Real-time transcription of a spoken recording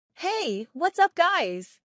Hey, what's up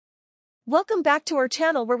guys? Welcome back to our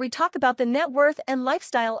channel where we talk about the net worth and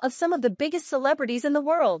lifestyle of some of the biggest celebrities in the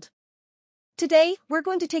world. Today, we're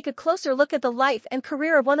going to take a closer look at the life and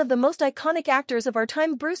career of one of the most iconic actors of our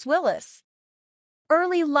time, Bruce Willis.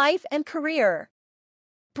 Early life and career.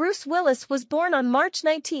 Bruce Willis was born on March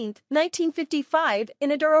 19, 1955,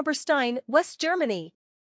 in Idar-Oberstein, West Germany.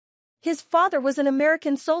 His father was an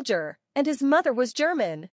American soldier, and his mother was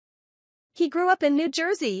German. He grew up in New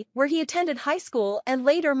Jersey, where he attended high school and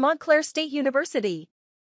later Montclair State University.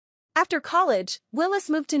 After college, Willis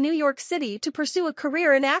moved to New York City to pursue a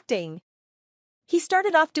career in acting. He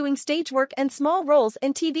started off doing stage work and small roles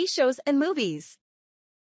in TV shows and movies.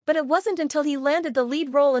 But it wasn't until he landed the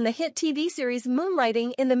lead role in the hit TV series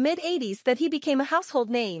Moonlighting in the mid-80s that he became a household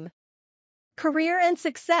name. Career and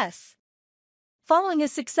success. Following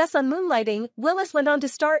his success on Moonlighting, Willis went on to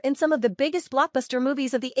star in some of the biggest blockbuster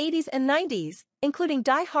movies of the 80s and 90s, including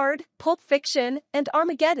Die Hard, Pulp Fiction, and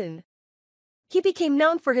Armageddon. He became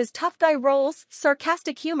known for his tough guy roles,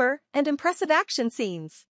 sarcastic humor, and impressive action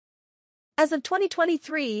scenes. As of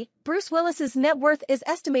 2023, Bruce Willis's net worth is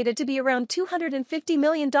estimated to be around $250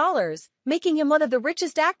 million, making him one of the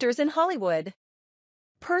richest actors in Hollywood.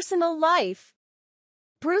 Personal life.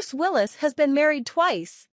 Bruce Willis has been married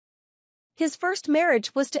twice. His first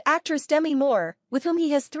marriage was to actress Demi Moore, with whom he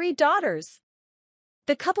has 3 daughters.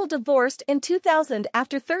 The couple divorced in 2000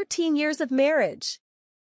 after 13 years of marriage.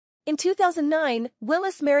 In 2009,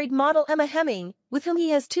 Willis married model Emma Heming, with whom he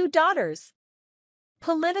has 2 daughters.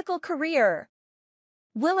 Political career.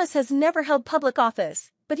 Willis has never held public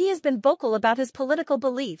office, but he has been vocal about his political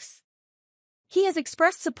beliefs. He has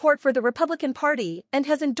expressed support for the Republican Party and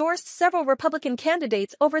has endorsed several Republican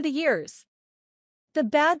candidates over the years. The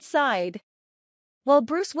bad side. While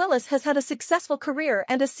Bruce Willis has had a successful career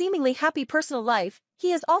and a seemingly happy personal life,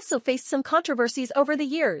 he has also faced some controversies over the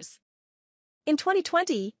years. In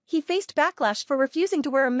 2020, he faced backlash for refusing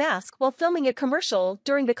to wear a mask while filming a commercial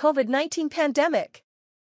during the COVID-19 pandemic.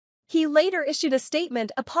 He later issued a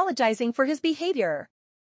statement apologizing for his behavior.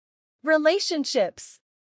 Relationships.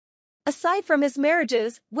 Aside from his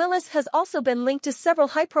marriages, Willis has also been linked to several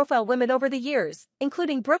high-profile women over the years,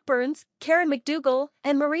 including Brooke Burns, Karen McDougal,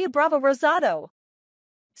 and Maria Bravo Rosado.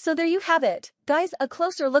 So there you have it, guys, a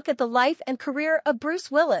closer look at the life and career of Bruce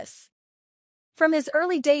Willis. From his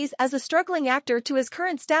early days as a struggling actor to his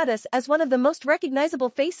current status as one of the most recognizable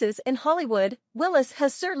faces in Hollywood, Willis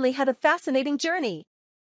has certainly had a fascinating journey.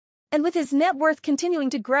 And with his net worth continuing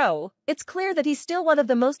to grow, it's clear that he's still one of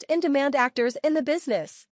the most in-demand actors in the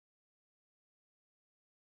business.